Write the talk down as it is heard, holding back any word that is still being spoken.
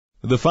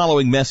The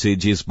following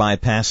message is by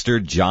Pastor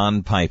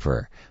John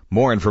Piper.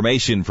 More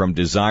information from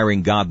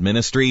Desiring God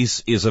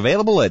Ministries is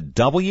available at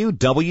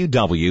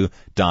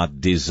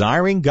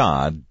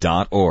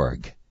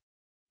www.desiringgod.org.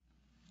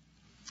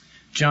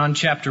 John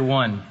chapter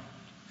 1,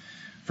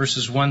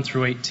 verses 1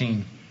 through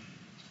 18.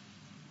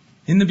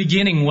 In the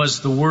beginning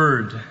was the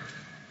Word,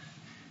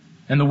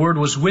 and the Word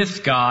was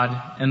with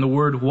God, and the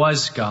Word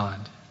was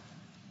God.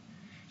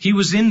 He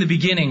was in the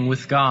beginning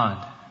with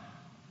God.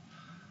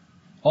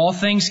 All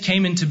things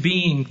came into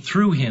being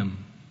through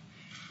Him,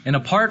 and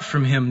apart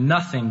from Him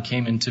nothing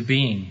came into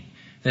being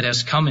that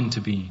has come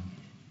into being.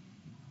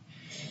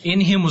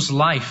 In Him was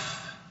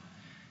life,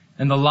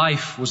 and the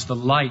life was the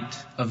light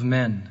of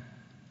men.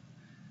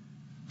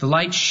 The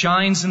light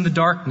shines in the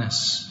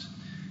darkness,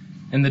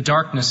 and the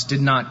darkness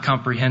did not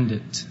comprehend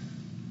it.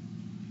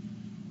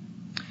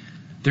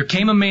 There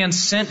came a man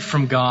sent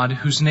from God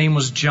whose name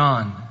was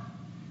John.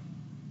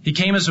 He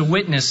came as a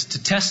witness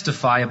to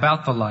testify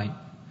about the light,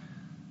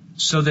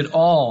 so that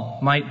all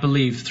might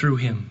believe through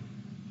him.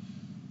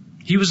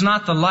 He was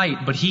not the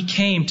light, but he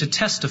came to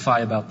testify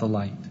about the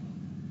light.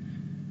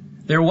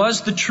 There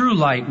was the true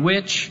light,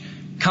 which,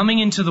 coming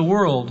into the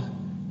world,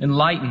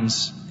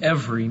 enlightens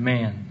every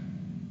man.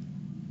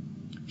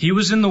 He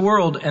was in the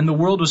world, and the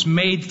world was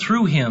made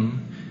through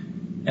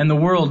him, and the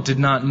world did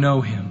not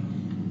know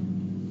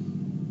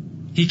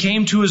him. He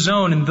came to his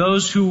own, and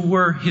those who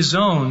were his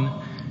own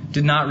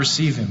did not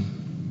receive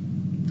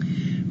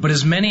him. But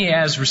as many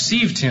as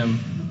received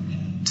him,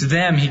 to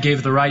them he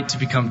gave the right to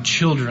become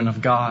children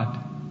of God,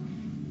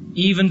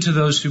 even to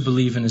those who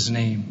believe in his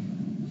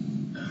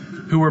name,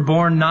 who were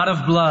born not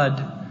of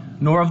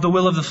blood, nor of the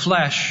will of the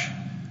flesh,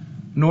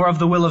 nor of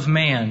the will of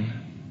man,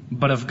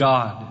 but of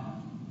God.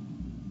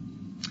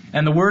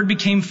 And the Word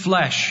became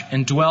flesh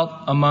and dwelt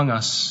among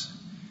us,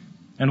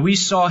 and we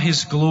saw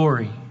his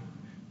glory,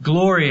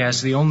 glory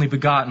as the only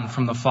begotten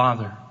from the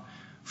Father,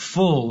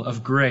 full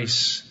of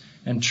grace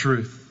and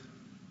truth.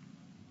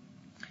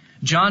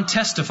 John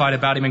testified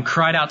about him and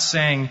cried out,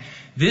 saying,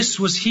 "This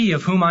was he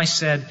of whom I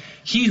said,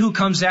 'He who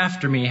comes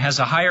after me has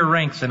a higher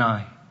rank than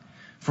I,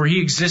 for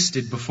he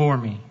existed before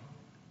me.'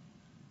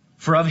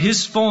 For of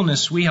his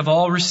fullness we have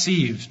all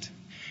received,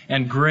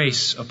 and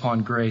grace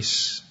upon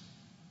grace.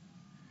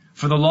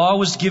 For the law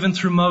was given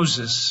through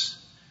Moses,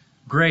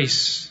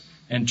 grace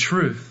and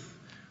truth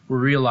were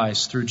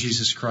realized through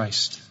Jesus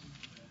Christ.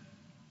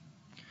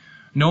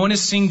 No one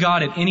has seen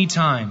God at any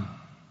time,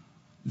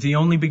 the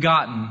only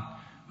begotten,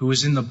 who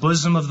is in the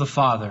bosom of the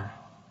Father.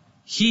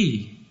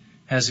 He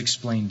has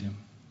explained him."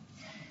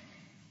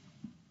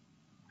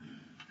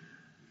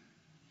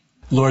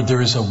 Lord,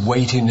 there is a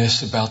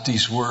weightiness about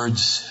these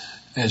words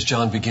as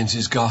John begins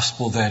his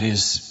gospel that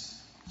is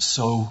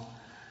so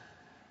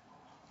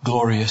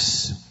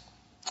glorious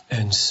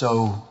and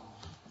so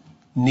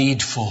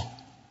needful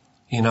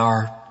in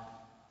our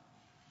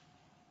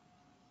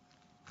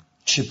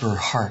chipper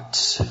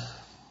hearts.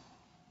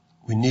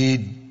 We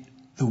need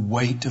the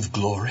weight of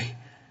glory.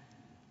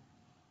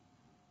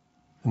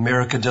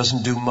 America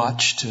doesn't do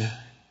much to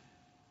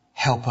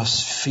help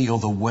us feel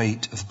the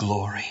weight of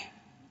glory.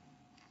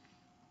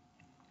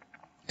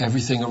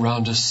 Everything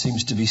around us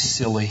seems to be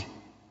silly.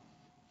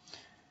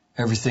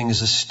 Everything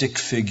is a stick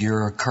figure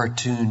or a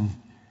cartoon.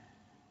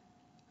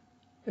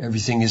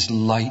 Everything is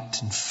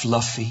light and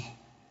fluffy.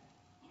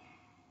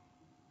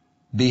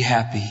 Be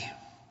happy.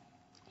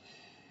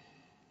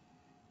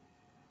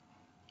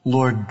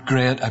 Lord,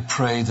 grant, I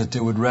pray, that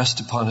there would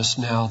rest upon us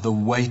now the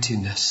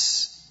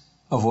weightiness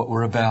of what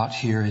we're about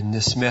here in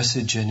this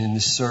message and in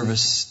this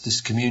service,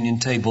 this communion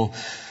table,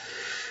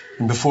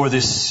 and before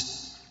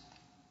this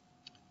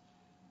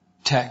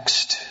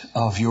text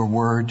of your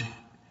word,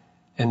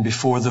 and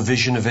before the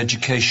vision of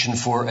education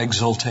for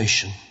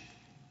exultation.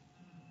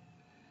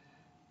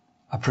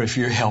 I pray for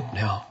your help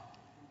now.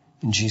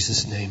 In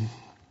Jesus' name,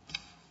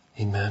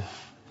 amen.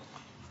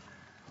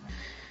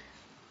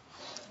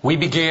 We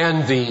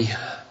began the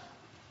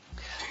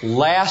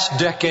last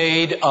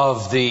decade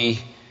of the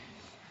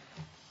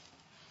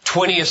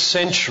 20th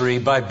century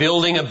by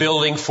building a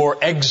building for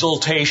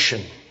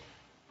exultation.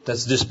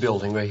 That's this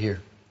building right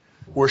here.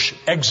 Worship,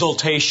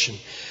 exultation.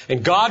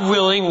 And God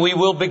willing, we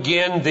will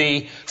begin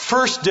the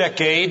first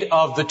decade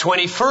of the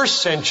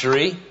 21st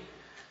century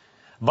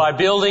by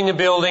building a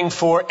building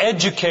for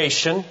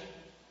education.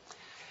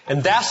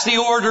 And that's the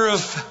order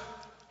of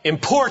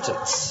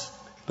importance,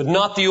 but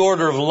not the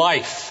order of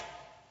life.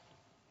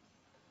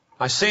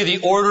 I say the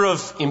order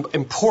of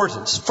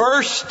importance.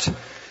 First,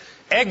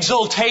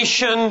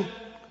 exultation,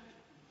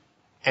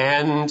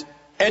 and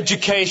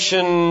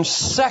education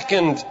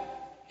second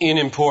in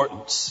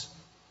importance.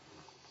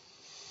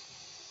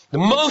 The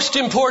most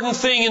important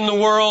thing in the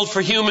world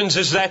for humans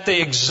is that they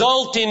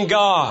exult in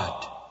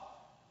God.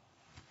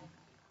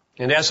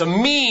 And as a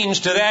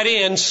means to that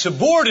end,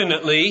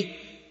 subordinately,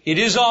 it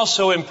is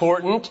also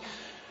important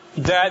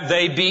that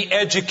they be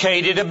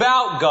educated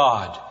about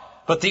God.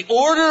 But the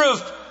order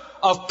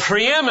of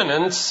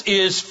preeminence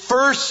is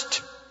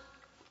first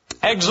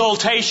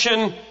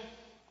exaltation,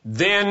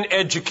 then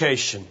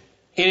education.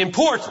 In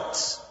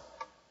importance.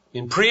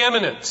 in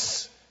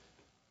preeminence.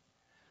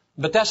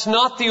 But that's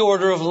not the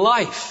order of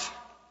life.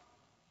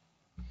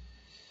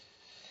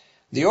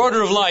 The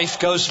order of life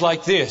goes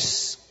like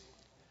this.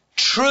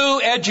 True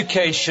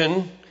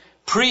education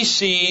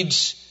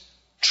precedes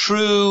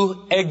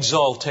true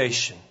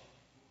exaltation.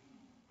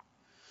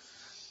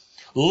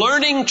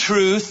 Learning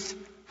truth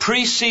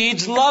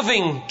precedes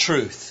loving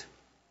truth.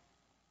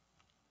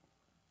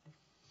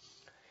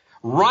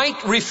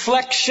 Right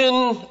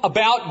reflection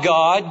about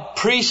God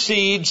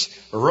precedes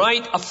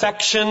right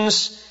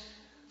affections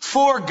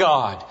for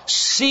God.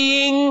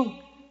 Seeing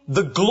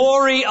the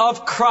glory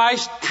of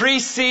Christ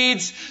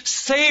precedes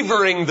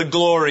savoring the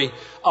glory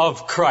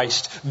of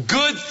Christ.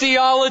 Good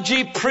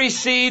theology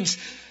precedes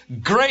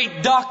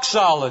great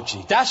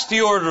doxology. That's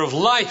the order of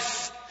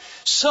life.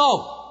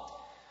 So,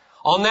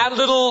 on that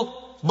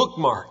little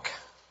bookmark,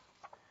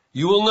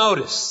 you will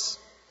notice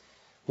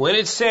when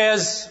it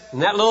says in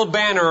that little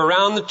banner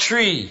around the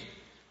tree,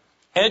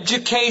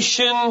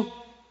 education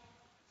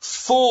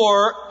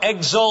for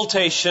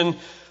exaltation,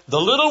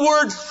 the little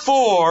word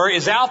for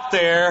is out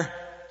there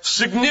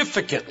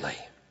significantly.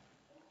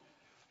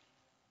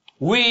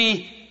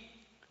 We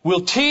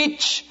will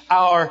teach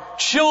our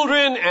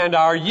children and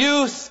our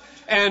youth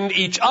and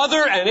each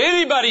other and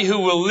anybody who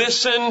will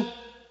listen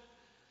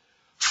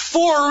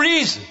for a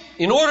reason,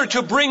 in order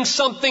to bring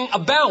something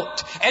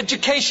about.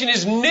 Education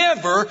is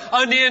never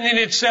an end in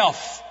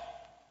itself.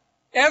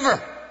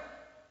 Ever.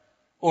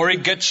 Or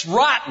it gets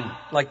rotten,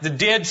 like the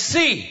Dead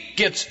Sea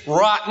gets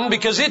rotten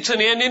because it's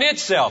an end in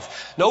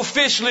itself. No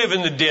fish live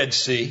in the Dead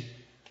Sea.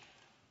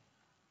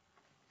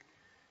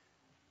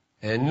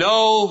 And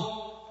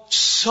no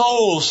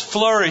souls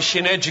flourish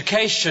in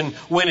education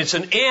when it's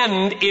an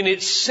end in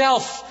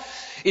itself.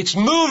 It's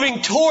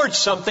moving towards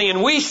something,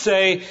 and we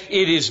say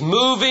it is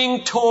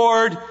moving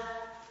toward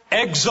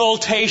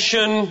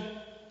exaltation.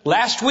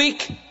 Last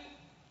week,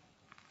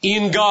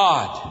 in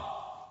God.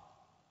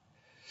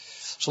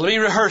 So let me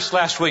rehearse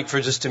last week for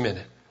just a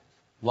minute.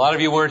 A lot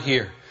of you weren't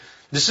here.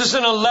 This is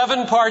an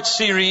 11-part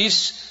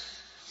series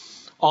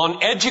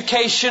on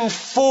education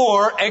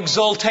for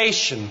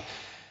exaltation.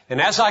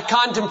 And as I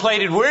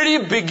contemplated, where do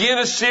you begin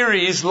a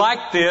series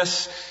like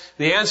this?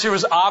 The answer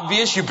was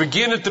obvious. You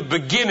begin at the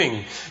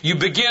beginning. You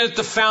begin at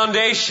the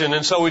foundation.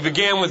 And so we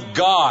began with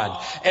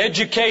God.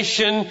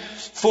 Education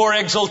for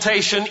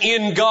exaltation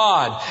in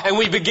God. And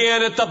we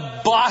began at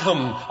the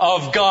bottom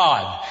of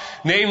God,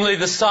 namely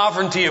the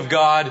sovereignty of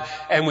God.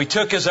 And we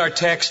took as our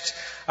text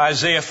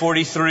Isaiah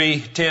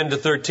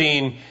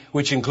 43:10-13,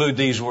 which include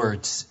these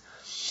words.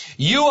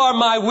 You are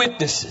my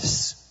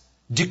witnesses,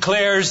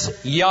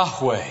 declares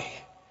Yahweh,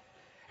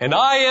 and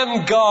I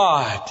am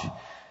God.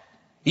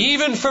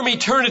 Even from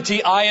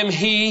eternity I am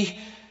He,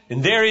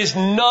 and there is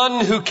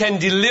none who can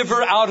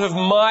deliver out of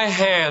my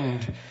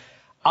hand.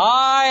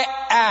 I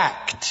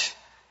act,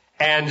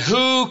 and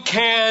who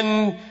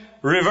can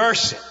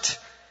reverse it?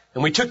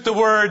 And we took the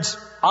words,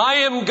 I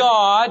am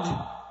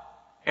God,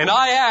 and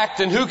I act,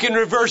 and who can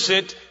reverse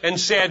it? And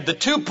said the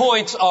 2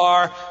 points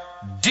are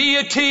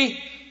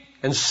deity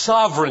and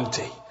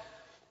sovereignty.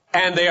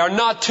 And they are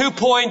not 2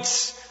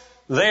 points,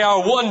 they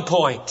are 1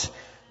 point.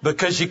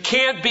 Because you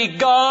can't be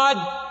God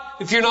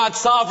if you're not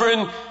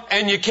sovereign,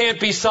 and you can't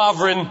be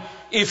sovereign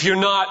if you're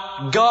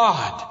not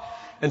God.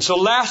 And so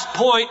last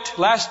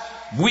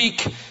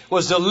week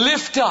was to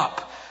lift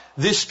up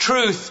this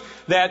truth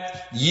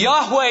that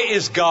Yahweh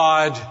is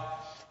God,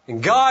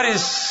 and God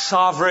is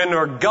sovereign,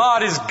 or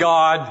God is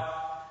God.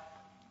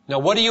 Now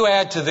what do you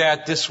add to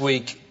that this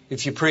week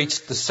if you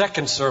preach the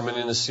second sermon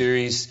in the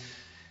series?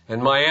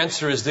 And my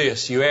answer is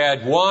this. You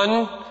add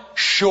one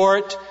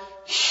short,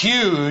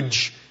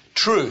 huge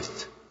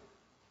truth.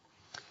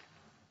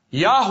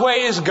 Yahweh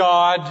is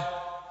God,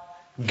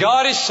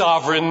 God is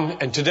sovereign,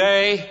 and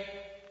today,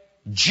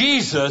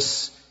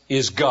 Jesus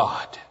is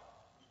God.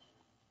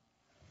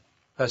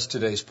 That's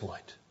today's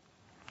point.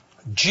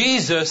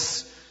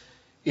 Jesus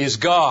is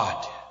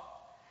God.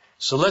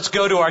 So let's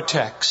go to our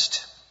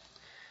text.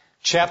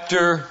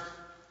 Chapter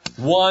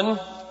 1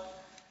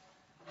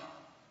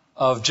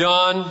 of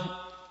John,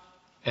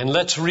 and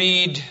let's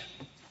read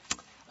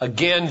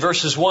again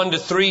verses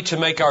 1-3 to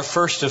make our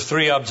first of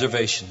 3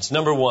 observations.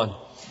 Number 1.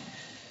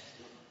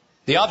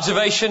 The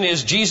observation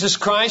is Jesus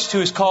Christ,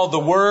 who is called the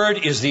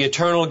Word, is the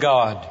eternal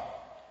God.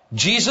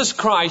 Jesus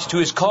Christ, who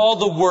is called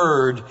the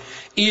Word,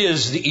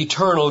 is the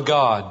eternal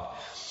God.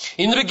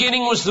 In the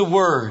beginning was the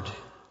Word,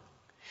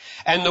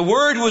 and the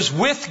Word was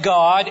with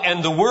God,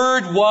 and the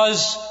Word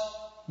was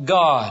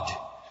God.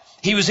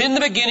 He was in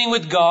the beginning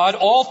with God.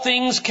 All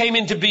things came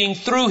into being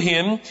through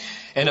Him,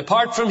 and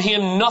apart from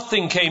Him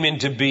nothing came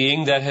into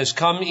being that has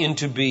come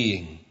into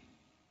being.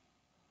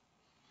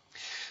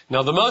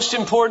 Now the most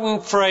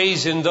important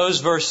phrase in those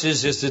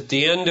verses is at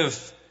the end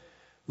of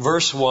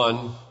verse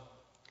 1,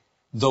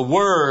 the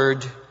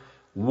Word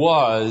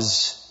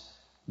was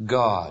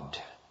God.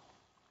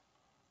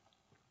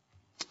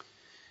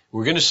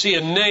 We're going to see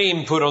a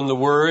name put on the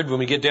Word when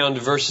we get down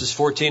to verses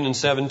 14 and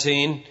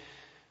 17.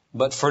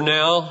 But for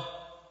now,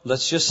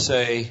 let's just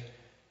say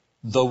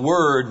the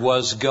Word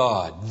was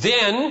God.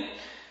 Then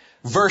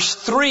Verse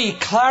 3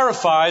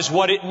 clarifies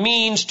what it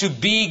means to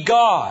be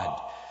God.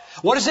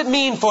 What does it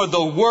mean for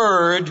the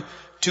Word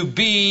to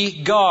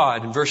be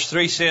God? And verse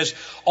 3 says,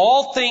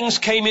 all things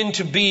came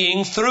into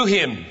being through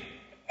Him.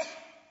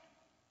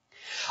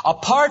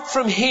 Apart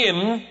from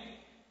Him,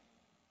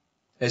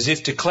 as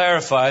if to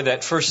clarify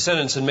that first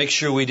sentence and make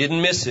sure we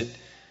didn't miss it,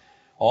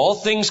 all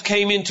things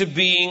came into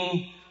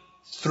being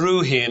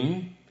through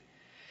Him.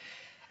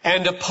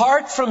 And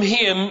apart from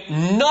Him,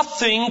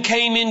 nothing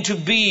came into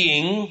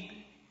being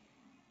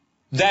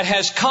that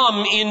has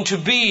come into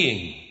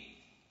being.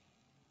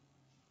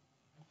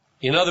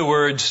 In other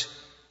words,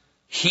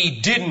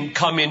 He didn't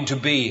come into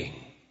being.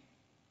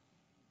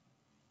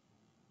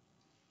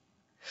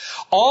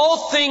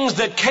 All things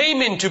that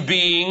came into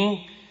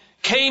being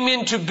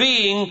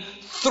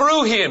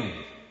through Him.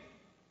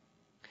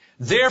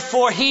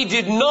 Therefore, He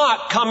did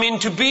not come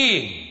into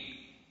being.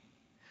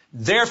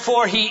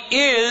 Therefore, He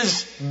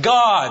is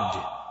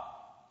God.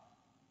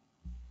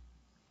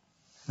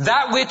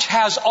 That which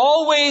has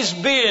always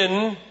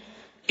been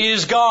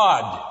is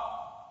God.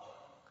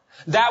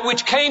 That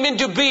which came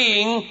into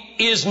being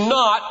is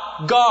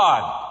not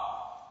God.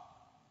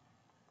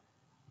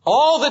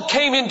 All that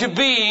came into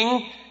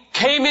being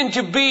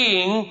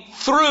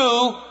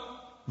through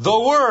the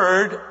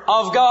Word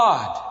of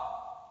God.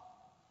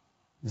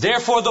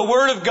 Therefore, the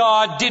Word of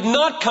God did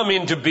not come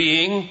into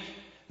being.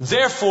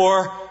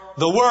 Therefore,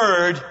 the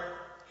Word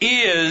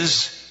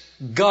is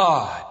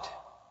God.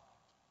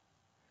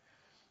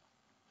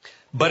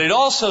 But it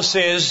also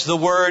says the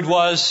Word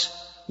was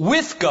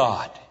with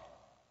God.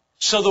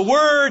 So the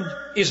Word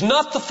is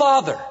not the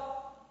Father.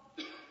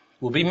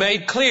 Will be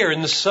made clear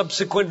in the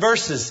subsequent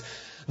verses.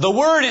 The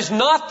Word is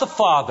not the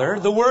Father.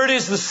 The Word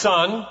is the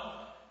Son.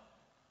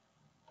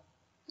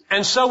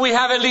 And so we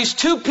have at least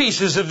two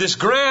pieces of this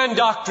grand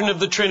doctrine of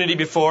the Trinity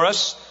before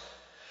us.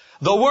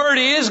 The Word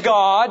is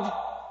God,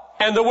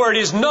 and the Word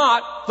is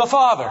not the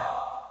Father.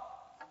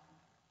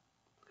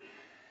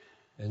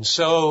 And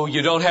so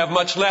you don't have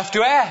much left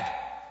to add.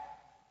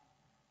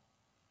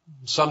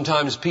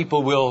 Sometimes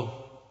people will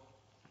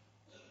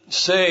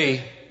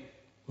say,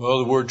 well,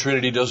 the word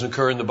Trinity doesn't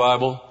occur in the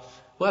Bible.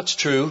 Well, that's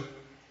true.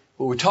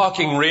 But we're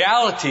talking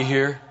reality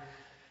here.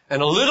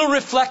 And a little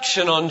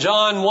reflection on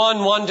John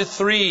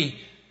 1:1-3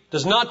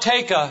 does not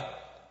take a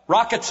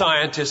rocket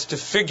scientist to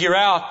figure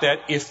out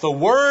that if the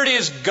Word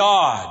is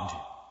God,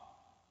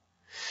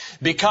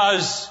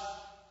 because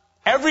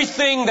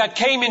everything that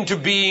came into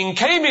being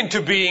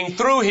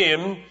through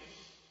Him,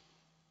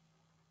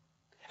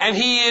 and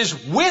He is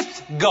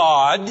with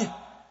God,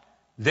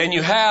 then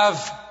you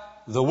have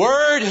the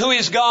Word who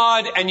is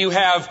God, and you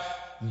have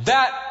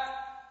that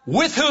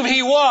with whom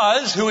He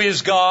was, who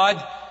is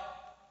God,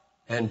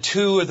 and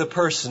two of the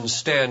persons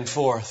stand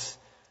forth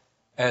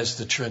as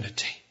the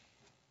Trinity.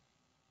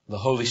 The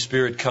Holy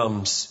Spirit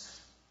comes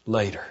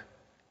later.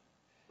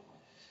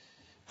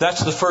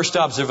 That's the first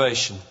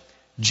observation.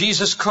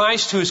 Jesus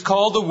Christ, who is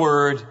called the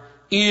Word,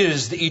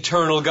 is the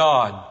eternal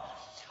God.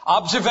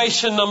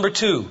 Observation number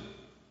 2.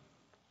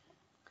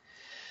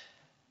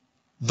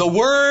 The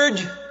Word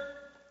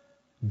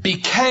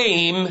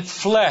became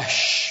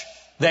flesh.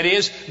 That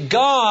is,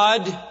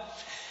 God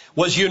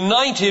was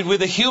united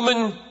with a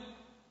human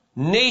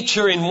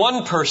nature in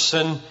one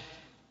person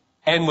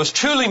and was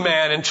truly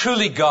man and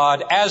truly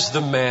God as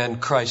the man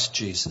Christ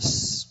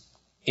Jesus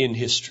in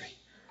history.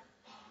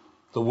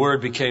 The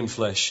Word became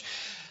flesh.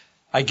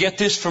 I get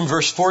this from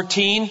verse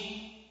 14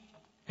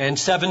 and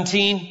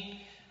 17.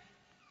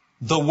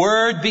 The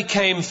Word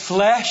became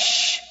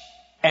flesh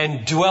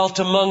and dwelt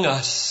among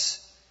us.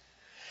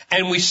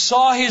 And we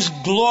saw His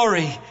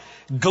glory,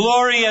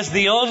 glory as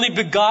the only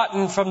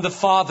begotten from the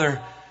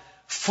Father,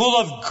 full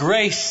of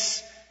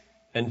grace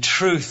and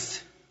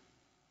truth.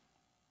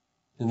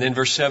 And then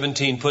verse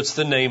 17 puts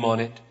the name on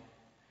it.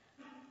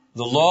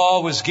 The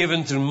law was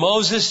given through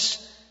Moses,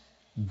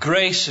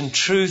 grace and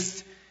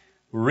truth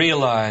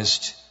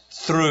realized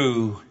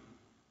through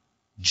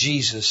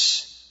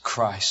Jesus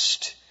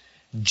Christ.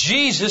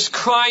 Jesus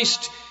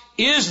Christ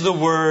is the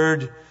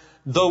Word.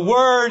 The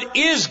Word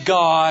is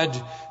God.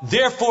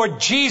 Therefore,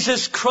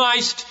 Jesus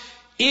Christ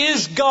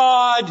is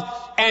God.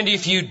 And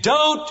if you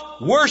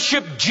don't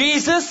worship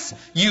Jesus,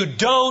 you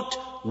don't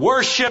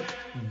worship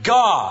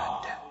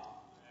God.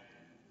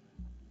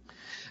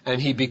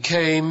 And He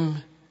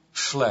became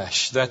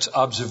flesh. That's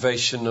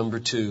observation number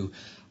 2.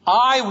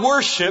 I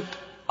worship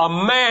a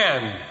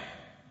man.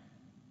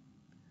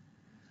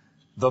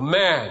 The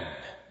man,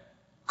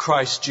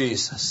 Christ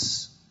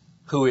Jesus,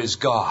 who is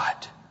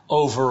God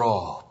over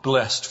all,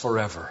 blessed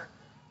forever.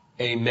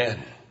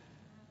 Amen.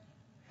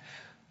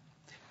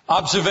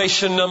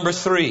 Observation number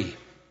 3.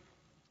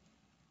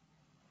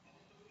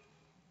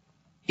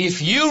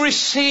 If you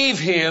receive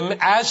Him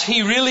as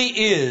He really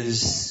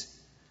is,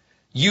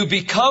 you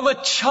become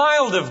a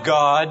child of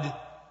God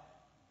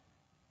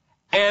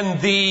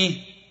and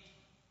the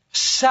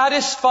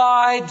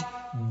satisfied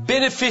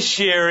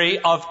beneficiary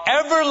of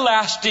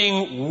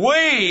everlasting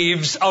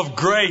waves of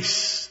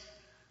grace.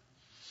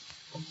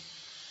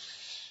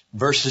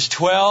 Verses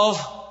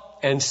 12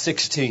 and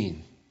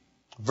 16.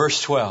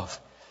 Verse 12.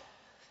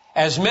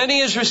 As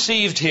many as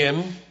received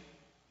him,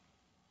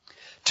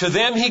 to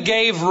them he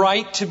gave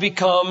right to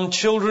become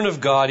children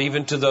of God,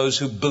 even to those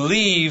who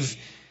believe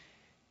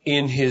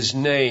in his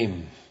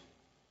name.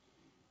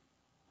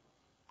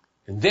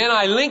 And then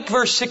I link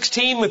verse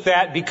 16 with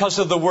that because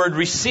of the word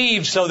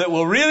received, so that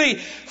we'll really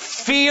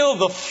feel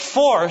the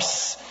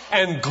force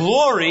and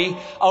glory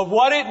of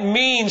what it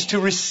means to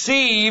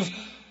receive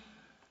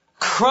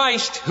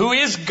Christ, who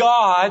is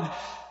God.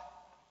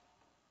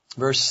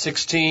 Verse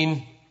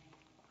 16,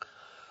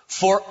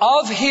 for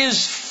of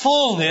his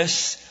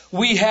fullness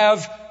we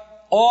have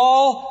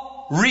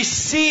all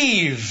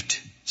received.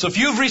 So if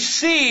you've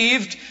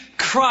received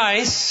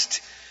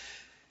Christ,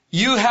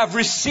 you have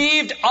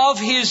received of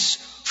his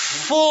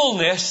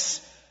fullness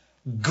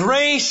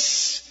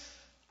grace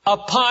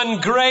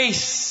upon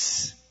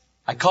grace.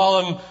 I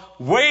call them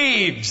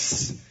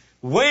waves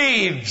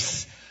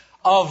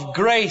of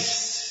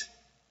grace.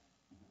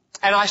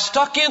 And I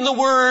stuck in the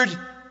word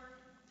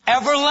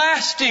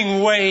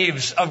everlasting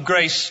waves of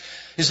grace.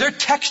 Is there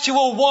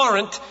textual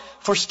warrant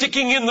for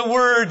sticking in the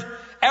word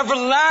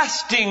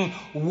everlasting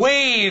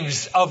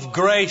waves of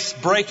grace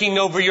breaking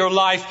over your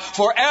life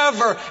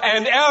forever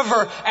and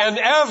ever and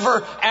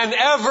ever and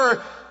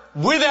ever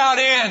without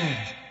end?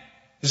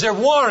 Is there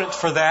warrant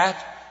for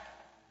that?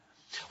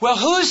 Well,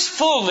 whose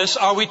fullness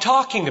are we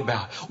talking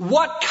about?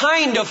 What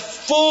kind of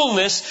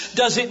fullness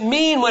does it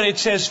mean when it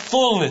says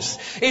fullness?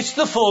 It's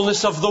the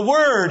fullness of the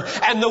Word,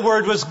 and the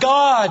Word was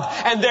God,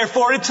 and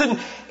therefore it's an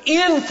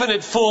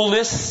infinite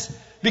fullness,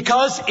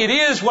 because it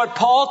is what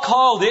Paul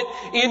called it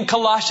in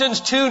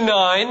Colossians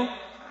 2:9.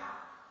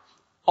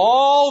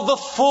 All the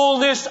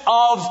fullness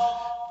of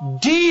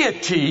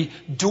deity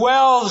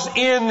dwells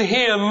in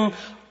him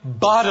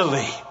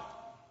bodily.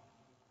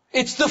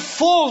 It's the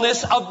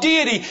fullness of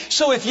deity.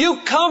 So if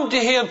you come to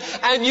him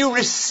and you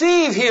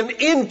receive him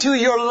into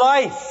your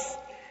life,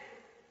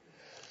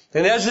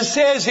 and as it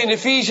says in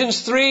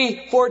Ephesians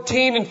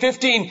 3:14 and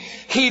 15,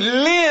 he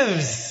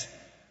lives.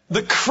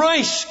 The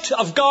Christ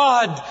of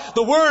God,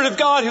 the Word of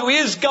God who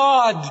is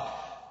God,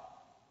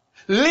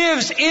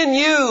 lives in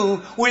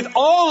you with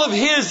all of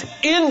his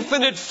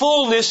infinite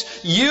fullness.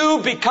 You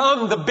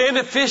become the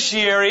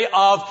beneficiary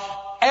of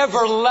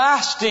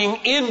everlasting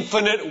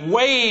infinite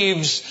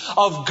waves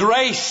of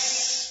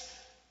grace.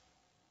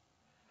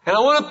 And I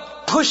want to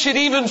push it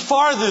even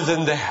farther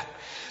than that.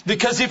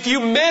 Because if you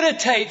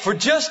meditate for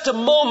just a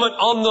moment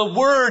on the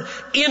word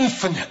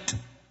infinite,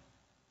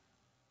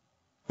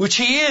 which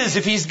he is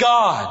if he's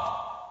God,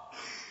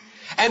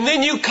 and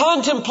then you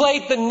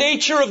contemplate the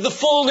nature of the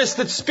fullness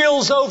that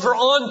spills over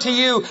onto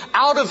you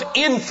out of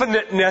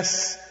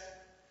infiniteness,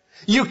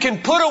 you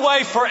can put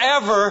away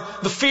forever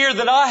the fear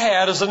that I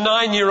had as a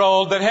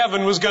 9-year-old that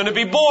heaven was going to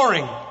be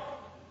boring.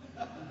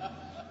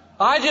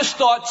 I just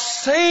thought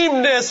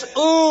sameness,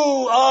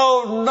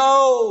 oh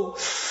no,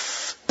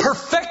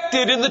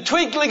 perfected in the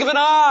twinkling of an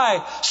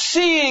eye,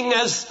 seeing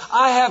as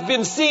I have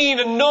been seen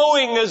and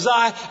knowing as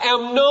I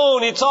am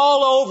known. It's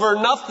all over,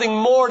 nothing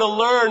more to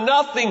learn,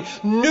 nothing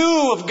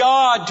new of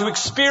God to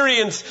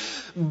experience.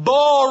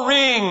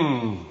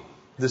 Boring.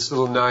 This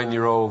little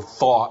 9-year-old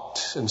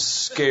thought and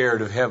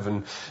scared of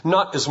heaven.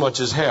 Not as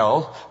much as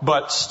hell,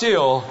 but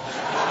still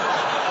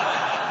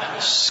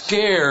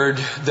scared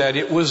that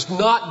it was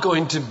not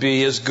going to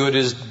be as good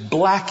as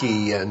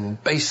Blackie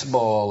and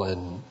baseball.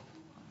 And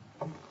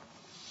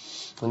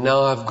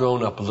now I've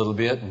grown up a little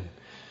bit and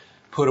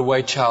put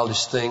away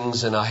childish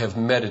things, and I have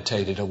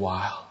meditated a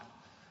while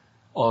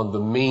on the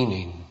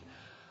meaning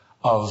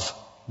of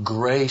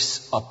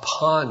grace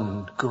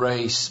upon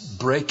grace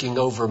breaking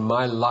over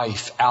my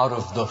life out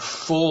of the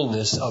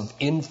fullness of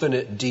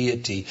infinite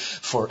deity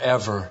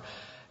forever.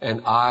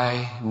 And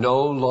I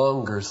no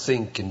longer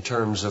think in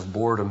terms of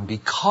boredom,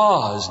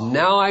 because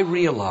now I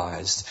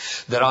realize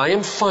that I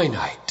am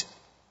finite.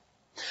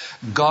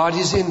 God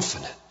is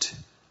infinite.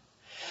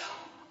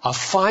 A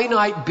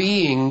finite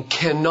being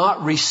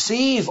cannot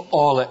receive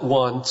all at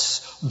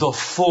once the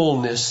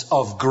fullness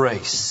of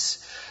grace.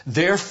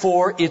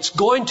 Therefore, it's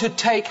going to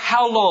take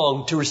how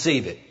long to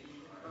receive it?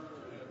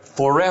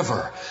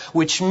 Forever.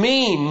 Which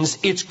means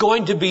it's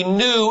going to be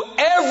new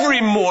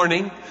every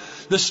morning.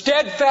 The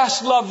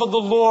steadfast love of the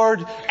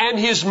Lord and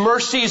his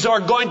mercies are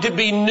going to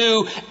be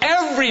new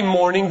every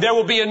morning. There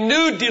will be a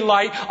new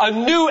delight, a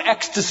new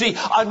ecstasy,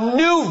 a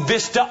new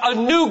vista, a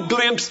new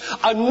glimpse,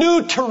 a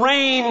new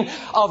terrain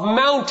of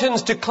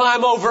mountains to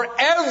climb over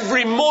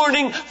every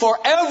morning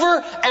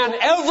forever and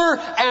ever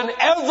and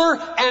ever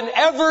and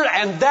ever.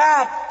 And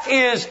that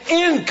is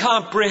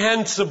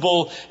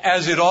incomprehensible,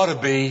 as it ought to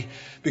be,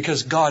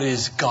 because God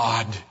is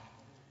God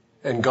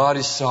and God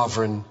is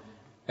sovereign.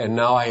 And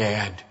now I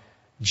add,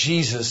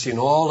 Jesus, in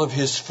all of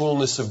his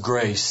fullness of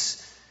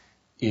grace,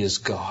 is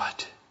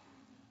God.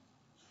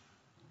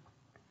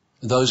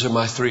 Those are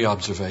my 3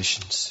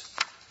 observations,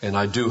 and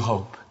I do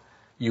hope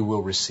you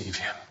will receive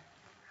him.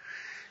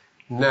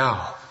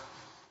 Now,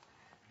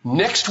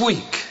 next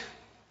week,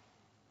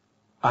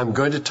 I'm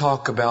going to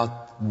talk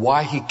about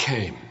why he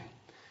came,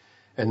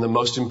 and the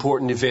most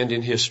important event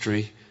in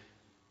history,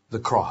 the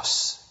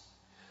cross.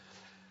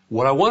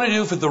 What I want to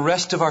do for the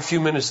rest of our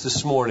few minutes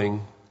this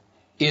morning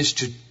is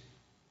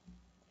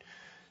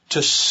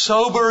to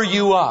sober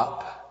you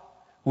up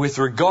with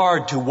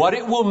regard to what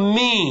it will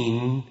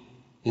mean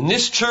in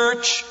this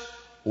church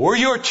or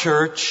your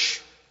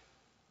church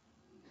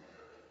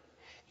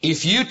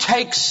if you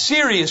take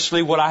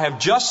seriously what I have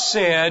just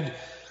said,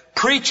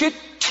 preach it,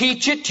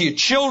 teach it to your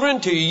children,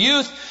 to your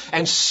youth,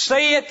 and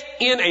say it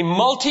in a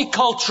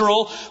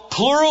multicultural,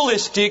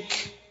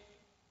 pluralistic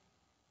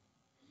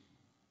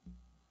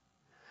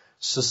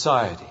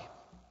society.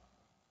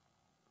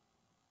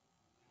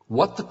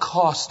 What the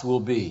cost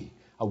will be.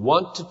 I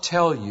want to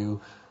tell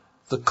you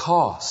the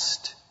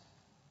cost.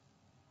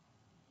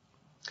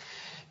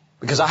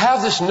 Because I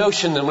have this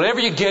notion that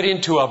whenever you get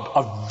into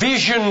a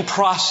vision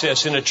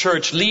process in a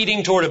church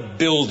leading toward a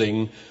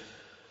building,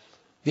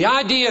 the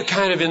idea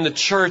kind of in the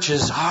church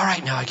is, all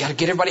right, now I got to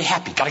get everybody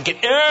happy. Got to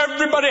get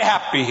everybody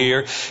happy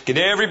here. Get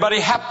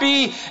everybody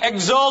happy.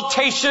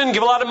 Exultation.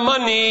 Give a lot of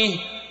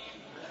money.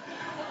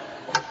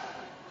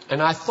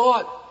 And I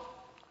thought,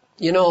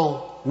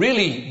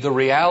 really the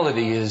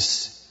reality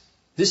is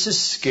this is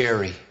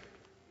scary.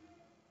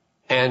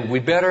 And we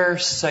better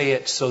say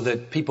it so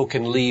that people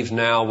can leave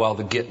now while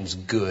the getting's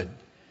good.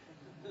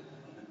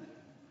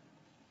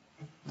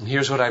 And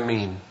here's what I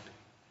mean.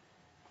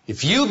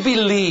 If you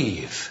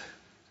believe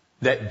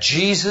that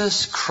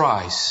Jesus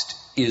Christ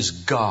is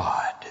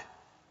God,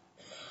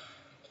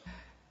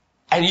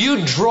 and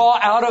you draw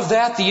out of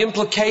that the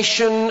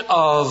implication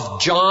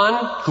of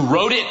John, who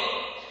wrote it,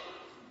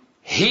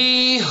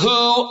 he who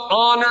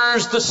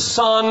honors the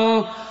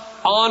Son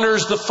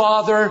honors the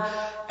Father,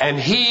 and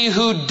he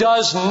who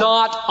does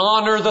not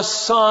honor the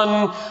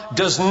Son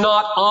does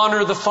not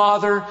honor the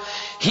Father.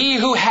 He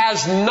who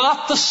has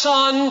not the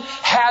Son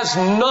has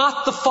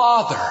not the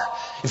Father.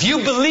 If you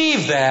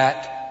believe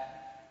that,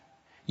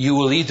 you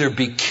will either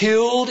be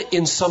killed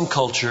in some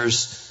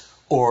cultures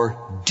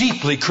or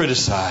deeply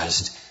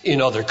criticized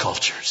in other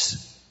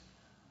cultures.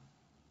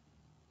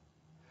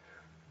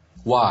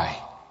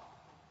 Why?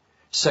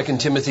 2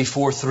 Timothy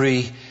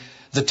 4:3,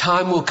 the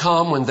time will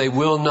come when they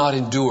will not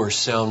endure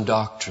sound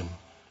doctrine.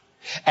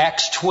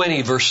 Acts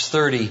 20 verse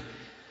 30,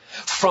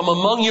 from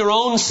among your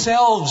own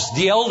selves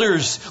the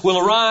elders will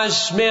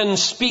arise men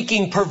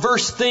speaking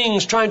perverse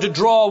things, trying to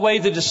draw away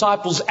the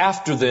disciples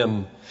after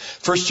them.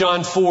 1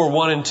 John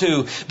 4:1 and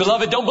 2,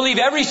 beloved, don't believe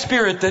every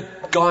spirit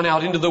that gone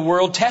out into the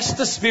world. Test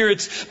the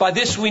spirits. By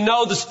this we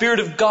know the Spirit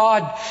of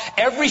God.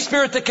 Every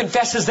spirit that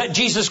confesses that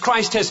Jesus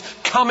Christ has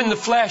come in the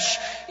flesh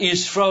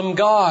is from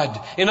God.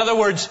 In other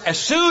words, as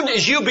soon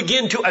as you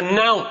begin to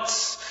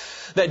announce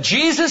that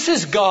Jesus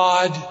is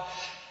God,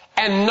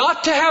 and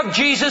not to have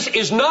Jesus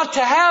is not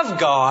to have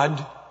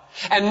God,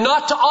 and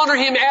not to honor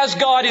Him as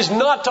God is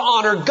not to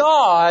honor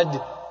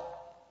God,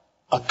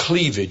 a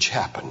cleavage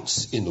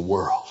happens in the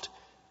world,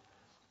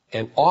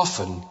 and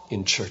often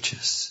in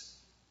churches.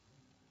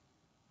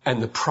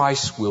 And the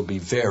price will be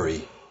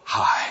very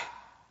high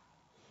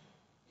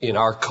in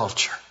our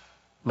culture.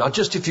 Not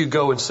just if you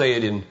go and say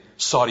it in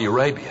Saudi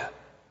Arabia,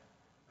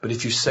 but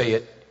if you say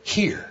it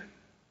here.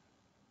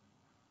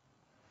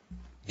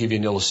 I'll give you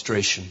an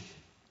illustration.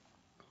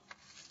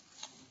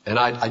 And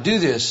I do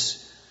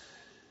this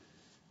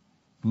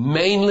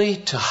mainly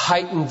to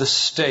heighten the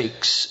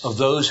stakes of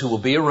those who will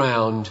be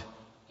around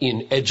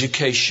in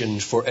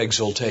education for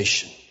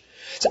exultation.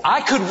 So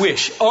I could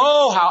wish,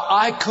 oh how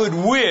I could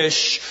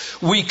wish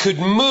we could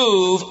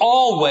move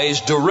always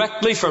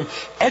directly from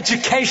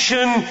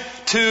education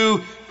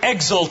to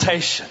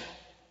exultation.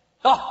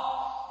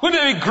 Oh,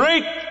 wouldn't that be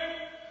great?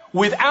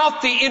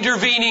 Without the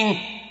intervening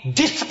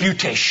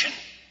disputation,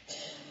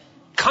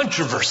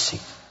 controversy.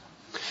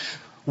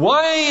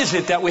 Why is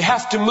it that we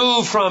have to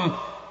move from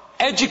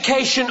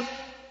education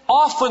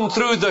often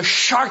through the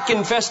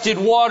shark-infested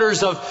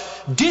waters of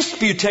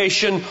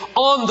disputation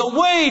on the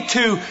way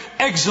to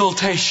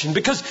exultation?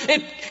 Because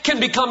it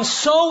can become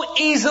so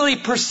easily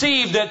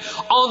perceived that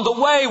on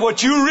the way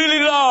what you really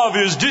love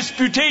is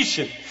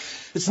disputation.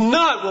 It's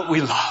not what we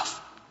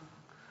love.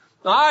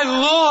 I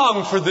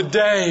long for the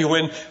day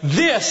when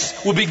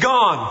this will be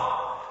gone.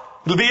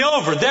 It'll be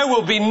over. There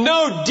will be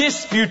no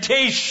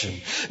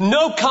disputation,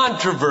 no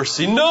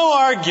controversy, no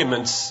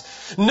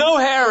arguments, no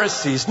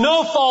heresies,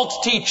 no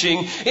false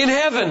teaching in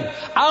heaven.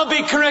 I'll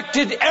be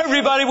corrected,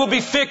 everybody will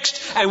be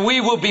fixed, and we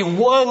will be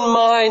one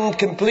mind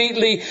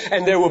completely,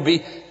 and there will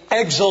be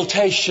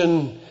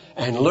exultation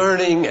and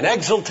learning and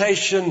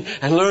exultation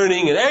and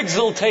learning and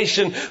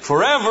exultation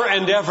forever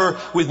and ever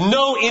with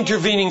no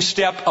intervening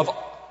step of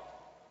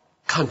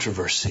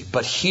controversy.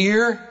 But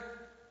here,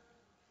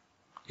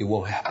 it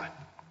won't happen.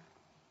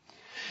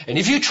 And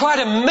if you try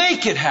to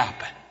make it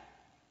happen,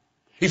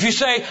 if you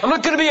say, I'm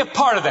not going to be a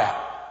part of that,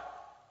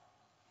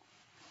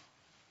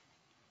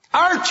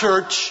 our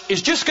church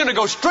is just going to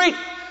go straight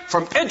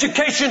from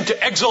education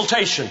to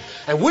exultation,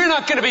 and we're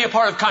not going to be a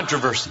part of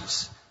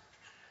controversies,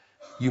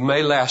 you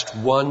may last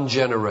one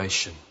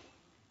generation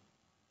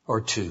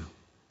or two.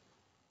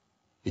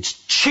 It's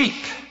cheap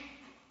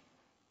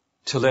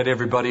to let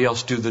everybody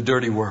else do the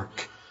dirty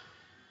work.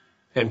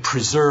 and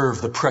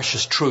preserve the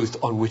precious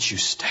truth on which you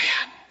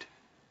stand.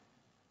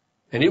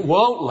 And it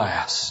won't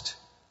last.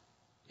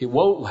 It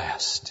won't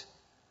last.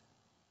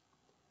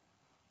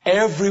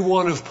 Every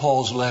one of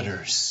Paul's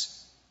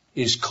letters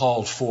is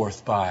called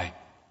forth by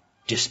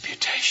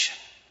disputation.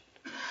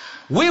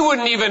 We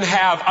wouldn't even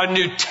have a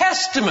New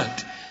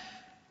Testament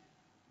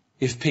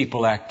if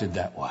people acted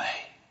that way.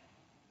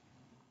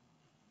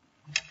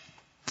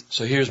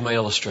 So here's my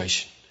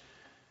illustration.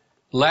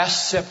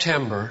 Last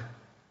September,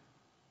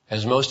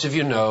 as most of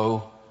you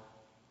know,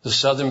 the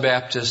Southern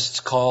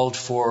Baptists called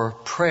for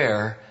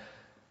prayer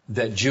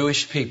that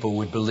Jewish people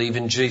would believe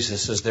in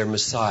Jesus as their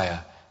Messiah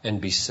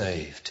and be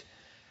saved.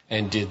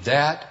 And did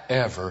that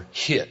ever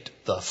hit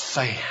the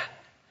fan?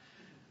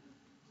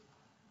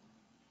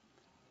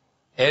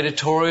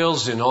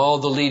 Editorials in all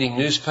the leading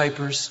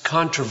newspapers,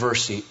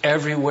 controversy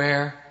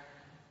everywhere.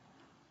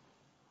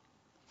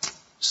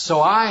 So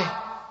I,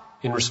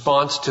 in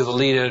response to the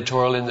lead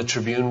editorial in the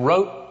Tribune,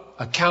 wrote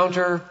a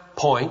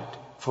counterpoint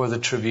for the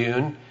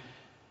Tribune,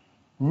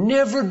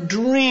 never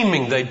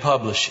dreaming they'd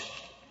publish it,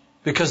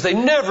 because they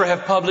never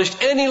have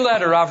published any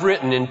letter I've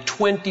written in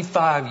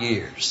 25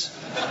 years.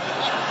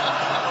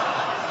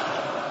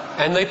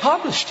 And they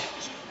published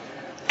it.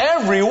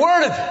 Every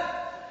word of it.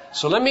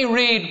 So let me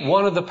read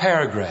one of the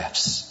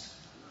paragraphs.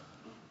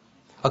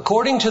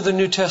 According to the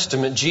New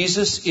Testament,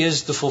 Jesus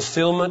is the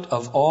fulfillment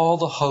of all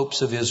the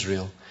hopes of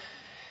Israel.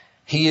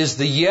 He is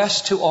the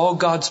yes to all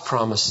God's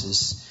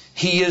promises.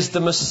 He is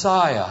the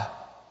Messiah.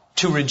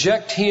 To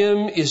reject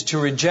Him is to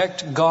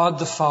reject God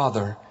the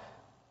Father.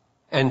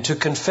 And to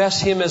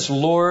confess Him as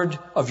Lord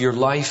of your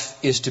life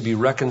is to be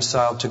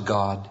reconciled to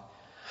God.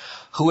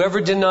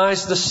 Whoever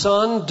denies the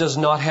Son does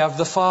not have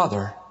the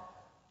Father.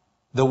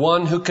 The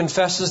one who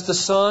confesses the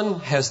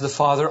Son has the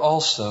Father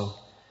also.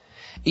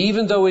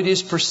 Even though it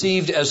is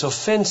perceived as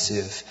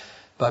offensive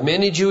by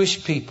many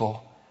Jewish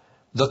people,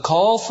 the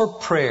call for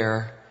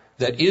prayer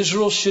that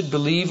Israel should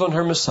believe on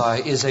her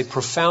Messiah is a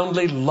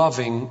profoundly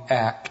loving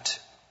act.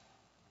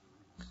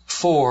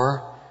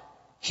 For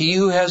he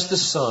who has the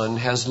Son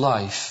has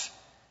life,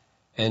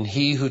 and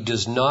he who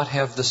does not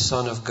have the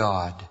Son of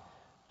God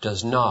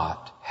does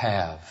not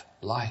have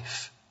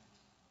life.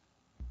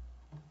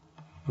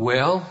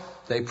 Well,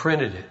 they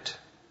printed it.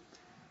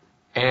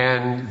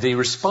 And the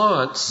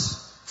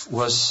response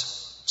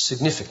was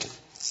significant.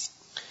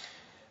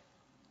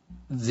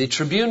 The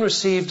Tribune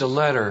received a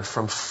letter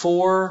from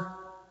 4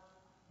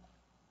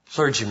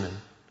 clergymen,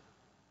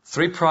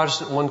 3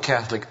 Protestant, 1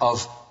 Catholic,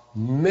 of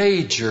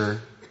major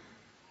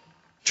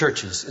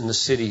churches in the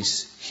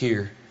cities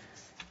here,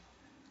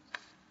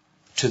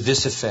 to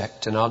this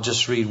effect. And I'll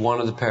just read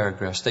one of the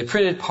paragraphs. They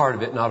printed part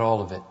of it, not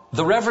all of it.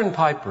 The Reverend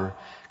Piper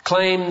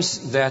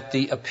claims that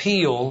the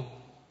appeal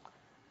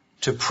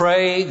to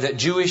pray that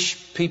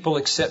Jewish people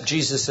accept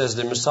Jesus as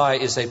their Messiah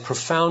is a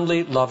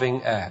profoundly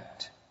loving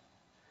act.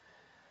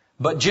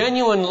 But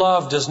genuine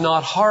love does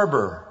not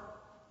harbor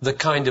the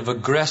kind of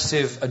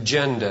aggressive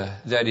agenda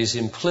that is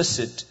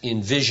implicit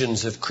in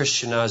visions of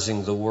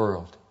Christianizing the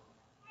world.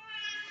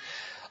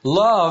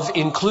 Love,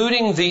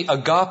 including the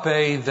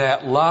agape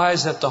that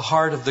lies at the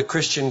heart of the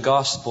Christian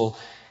gospel,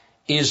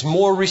 is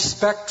more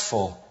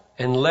respectful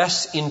and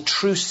less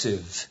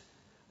intrusive,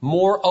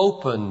 more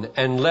open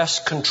and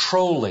less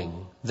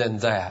controlling than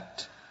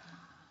that.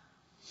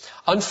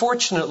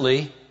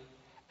 Unfortunately,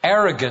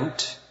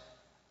 arrogant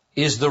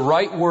is the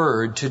right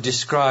word to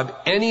describe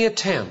any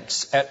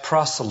attempts at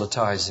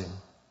proselytizing.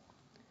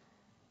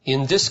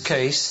 In this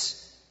case,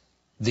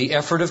 the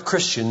effort of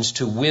Christians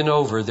to win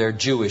over their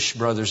Jewish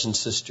brothers and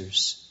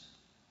sisters.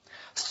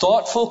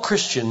 Thoughtful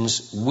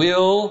Christians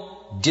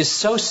will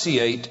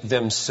dissociate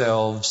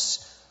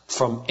themselves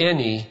from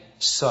any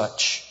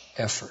such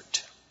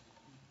effort.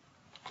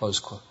 Close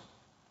quote.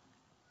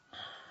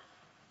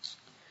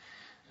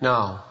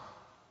 Now,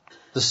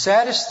 the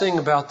saddest thing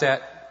about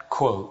that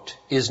quote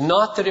is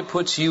not that it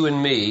puts you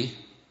and me,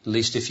 at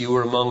least if you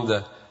were among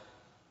the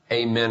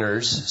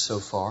ameners so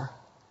far,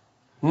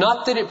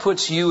 not that it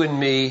puts you and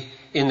me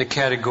in the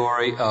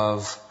category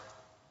of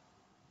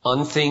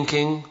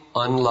unthinking,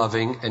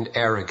 unloving, and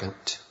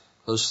arrogant.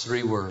 Those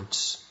 3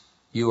 words.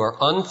 You are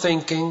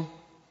unthinking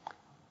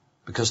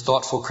because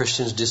thoughtful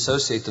Christians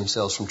dissociate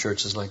themselves from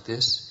churches like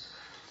this.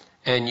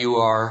 And you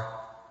are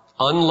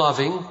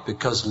unloving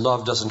because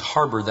love doesn't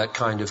harbor that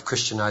kind of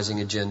Christianizing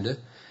agenda.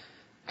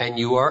 And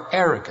you are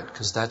arrogant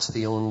because that's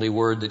the only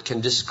word that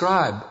can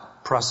describe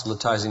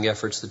proselytizing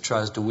efforts that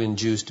tries to win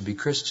Jews to be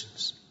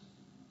Christians.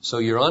 So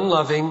you're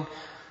unloving,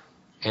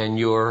 and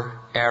you're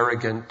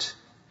arrogant,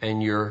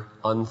 and you're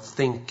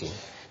unthinking.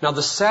 Now,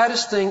 the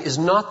saddest thing is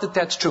not that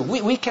that's true.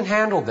 We can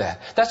handle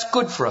that. That's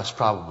good for us,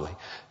 probably.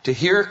 To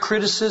hear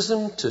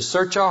criticism, to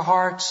search our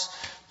hearts,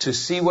 to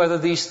see whether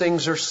these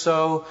things are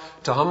so,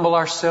 to humble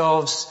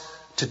ourselves,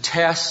 to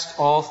test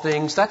all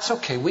things. That's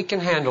okay. We can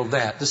handle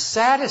that. The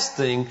saddest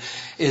thing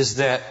is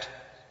that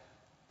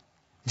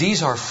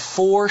These are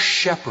 4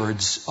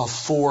 shepherds of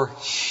 4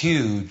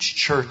 huge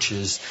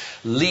churches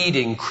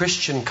leading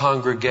Christian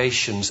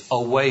congregations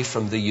away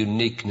from the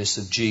uniqueness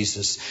of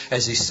Jesus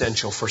as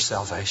essential for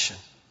salvation.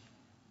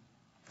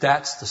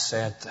 That's the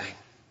sad thing.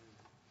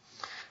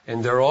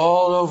 And they're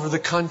all over the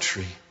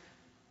country.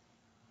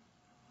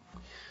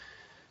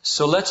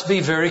 So let's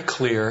be very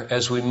clear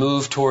as we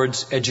move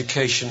towards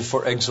education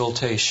for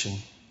exaltation.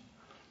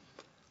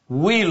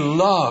 We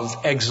love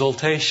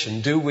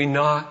exaltation, do we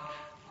not?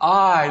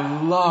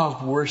 I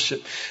love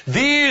worship.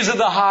 These are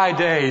the high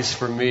days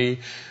for me.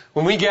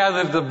 When we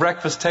gathered at the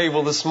breakfast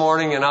table this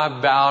morning and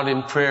I bowed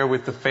in prayer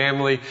with the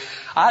family,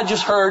 I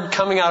just heard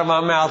coming out of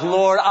my mouth,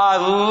 Lord, I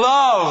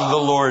love the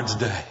Lord's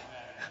Day.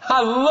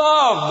 I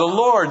love the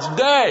Lord's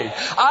Day.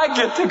 I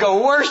get to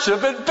go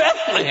worship at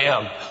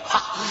Bethlehem.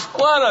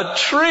 What a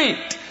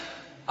treat.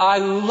 I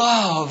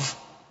love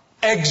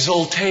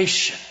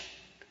exaltation.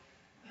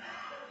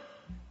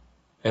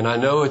 And I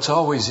know it's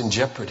always in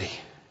jeopardy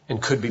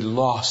and could be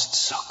lost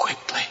so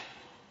quickly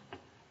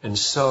and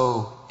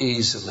so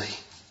easily.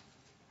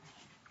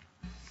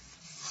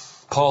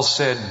 Paul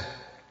said,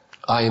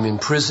 I am in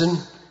prison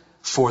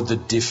for the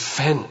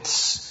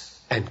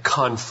defense and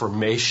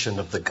confirmation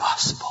of the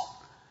gospel.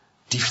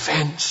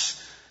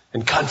 Defense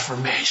and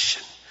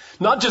confirmation.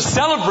 Not just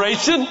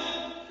celebration.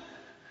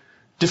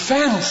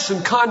 Defense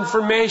and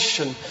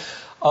confirmation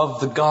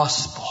of the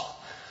gospel.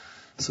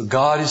 So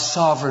God is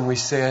sovereign, we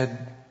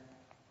said.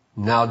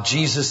 Now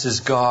Jesus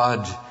is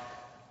God.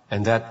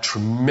 And that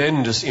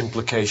tremendous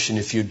implication,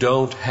 if you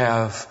don't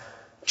have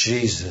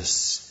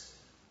Jesus,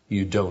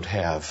 you don't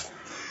have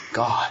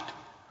God.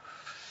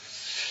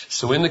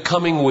 So in the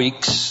coming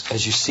weeks,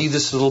 as you see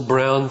this little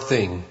brown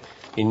thing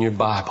in your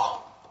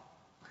Bible,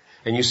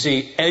 and you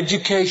see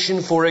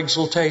education for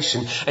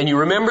exaltation, and you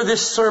remember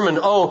this sermon,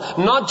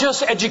 not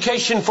just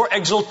education for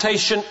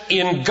exaltation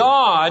in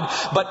God,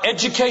 but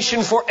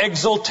education for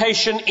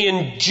exaltation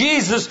in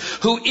Jesus,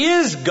 who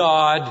is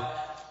God.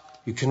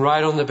 You can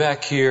write on the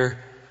back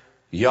here,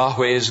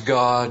 Yahweh is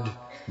God,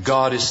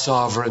 God is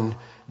sovereign,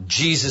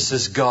 Jesus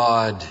is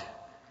God,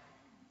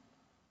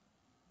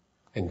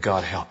 and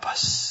God help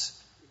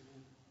us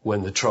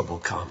when the trouble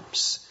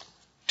comes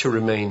to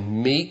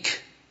remain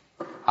meek.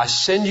 I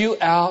send you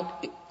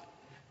out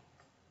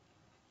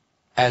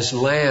as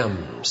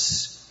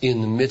lambs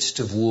in the midst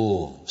of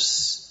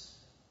wolves.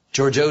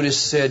 George Otis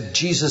said,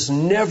 Jesus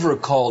never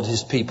called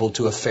his people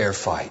to a fair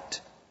fight.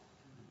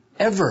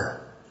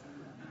 Ever.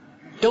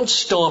 Don't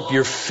stomp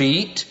your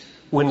feet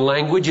when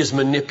language is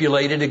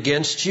manipulated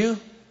against you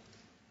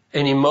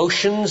and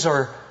emotions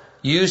are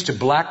used to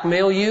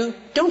blackmail you.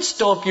 Don't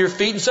stomp your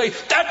feet and say,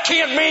 that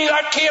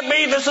can't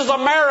be, this is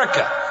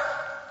America.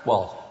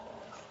 Well,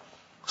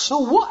 so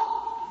what?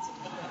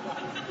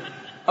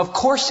 Of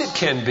course it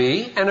can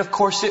be, and of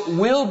course it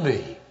will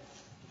be.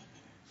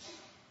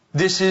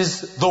 This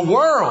is the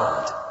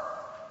world.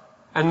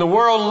 And the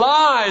world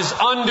lies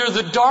under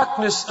the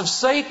darkness of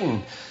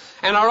Satan.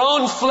 And our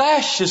own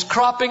flesh is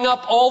cropping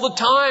up all the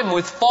time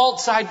with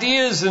false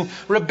ideas and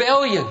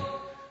rebellion.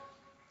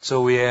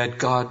 So we add,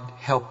 God,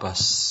 help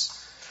us.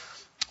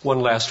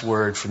 One last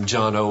word from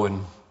John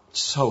Owen.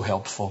 So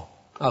helpful.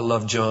 I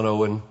love John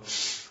Owen.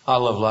 I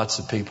love lots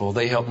of people.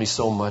 They help me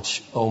so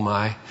much. Oh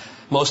my.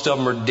 Most of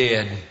them are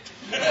dead.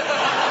 But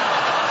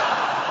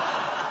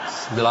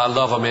I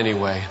love them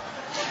anyway.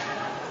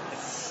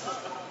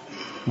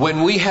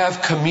 When we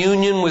have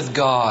communion with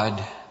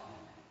God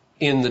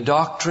in the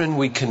doctrine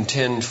we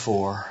contend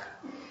for,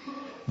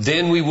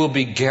 then we will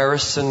be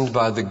garrisoned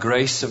by the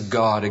grace of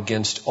God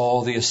against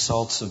all the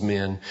assaults of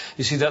men.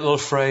 You see that little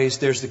phrase?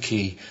 There's the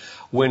key.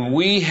 When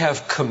we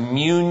have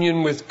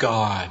communion with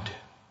God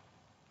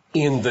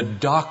in the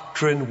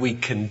doctrine we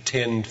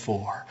contend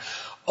for.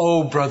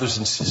 Oh, brothers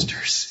and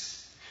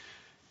sisters,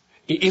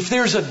 if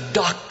there's a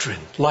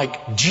doctrine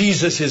like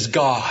Jesus is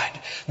God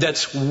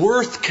that's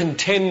worth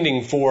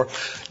contending for,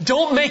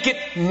 don't make it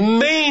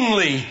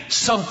mainly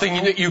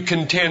something that you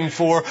contend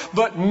for,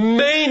 but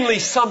mainly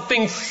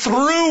something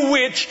through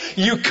which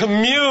you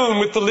commune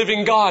with the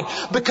living God.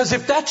 Because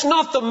if that's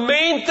not the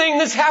main thing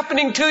that's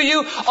happening to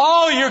you,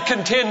 all your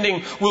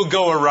contending will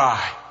go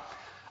awry.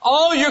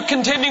 All your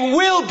contending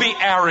will be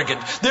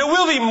arrogant. There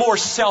will be more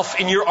self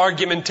in your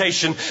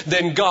argumentation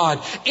than God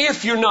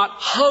if you're not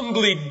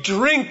humbly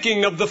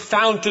drinking of the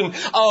fountain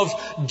of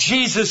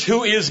Jesus,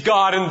 who is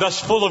God and thus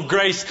full of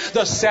grace,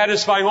 thus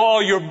satisfying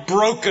all your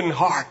broken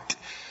heart.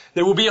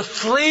 There will be a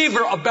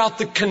flavor about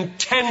the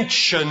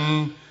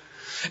contention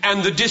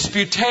and the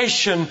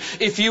disputation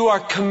if you are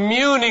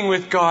communing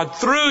with God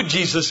through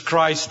Jesus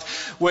Christ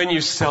when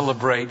you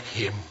celebrate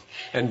Him.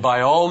 And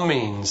by all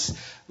means,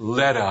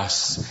 let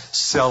us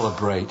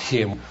celebrate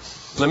Him.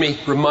 Let me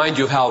remind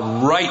you of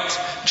how right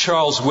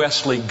Charles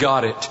Wesley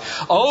got it.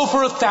 Oh,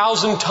 for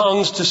 1,000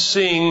 tongues to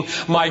sing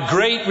my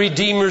great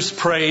Redeemer's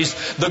praise,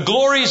 the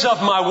glories of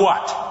my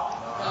what?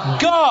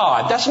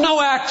 God. That's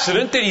no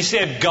accident that he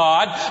said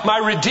God. My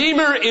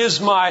Redeemer is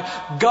my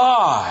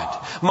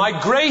God.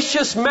 My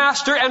gracious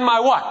Master and my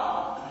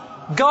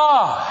what?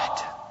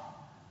 God.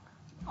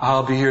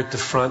 I'll be here at the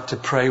front to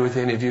pray with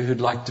any of you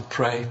who'd like to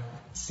pray.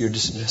 You're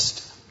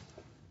dismissed.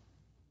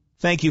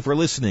 Thank you for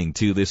listening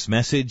to this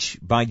message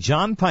by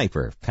John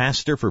Piper,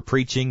 pastor for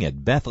preaching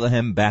at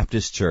Bethlehem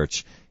Baptist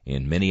Church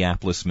in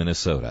Minneapolis,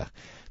 Minnesota.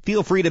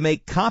 Feel free to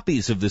make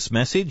copies of this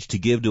message to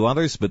give to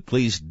others, but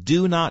please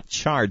do not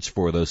charge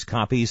for those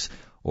copies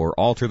or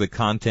alter the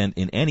content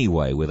in any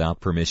way without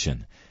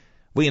permission.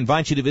 We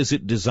invite you to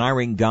visit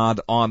Desiring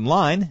God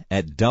online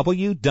at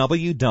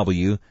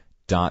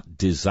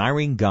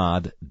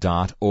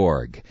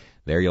www.desiringgod.org.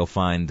 There you'll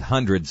find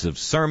hundreds of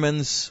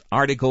sermons,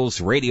 articles,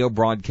 radio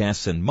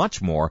broadcasts, and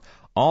much more,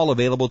 all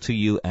available to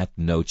you at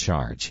no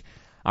charge.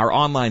 Our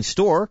online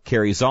store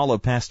carries all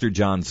of Pastor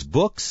John's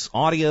books,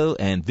 audio,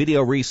 and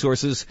video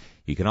resources.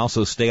 You can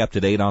also stay up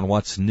to date on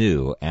what's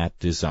new at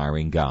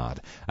Desiring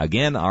God.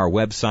 Again, our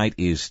website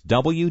is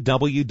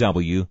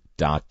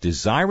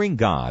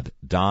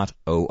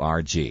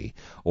www.desiringgod.org.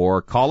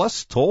 Or call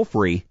us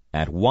toll-free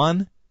at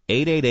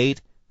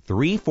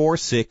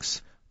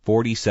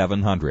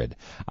 1-888-346-4700.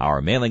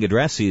 Our mailing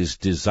address is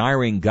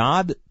Desiring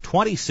God,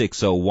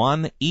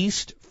 2601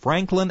 East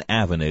Franklin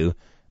Avenue,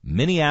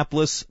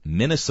 Minneapolis,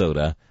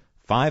 Minnesota,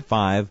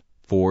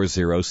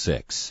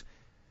 55406.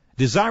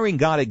 Desiring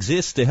God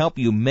exists to help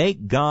you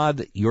make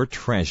God your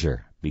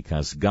treasure,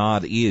 because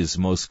God is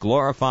most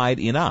glorified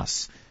in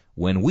us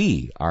when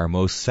we are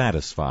most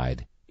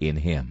satisfied in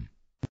Him.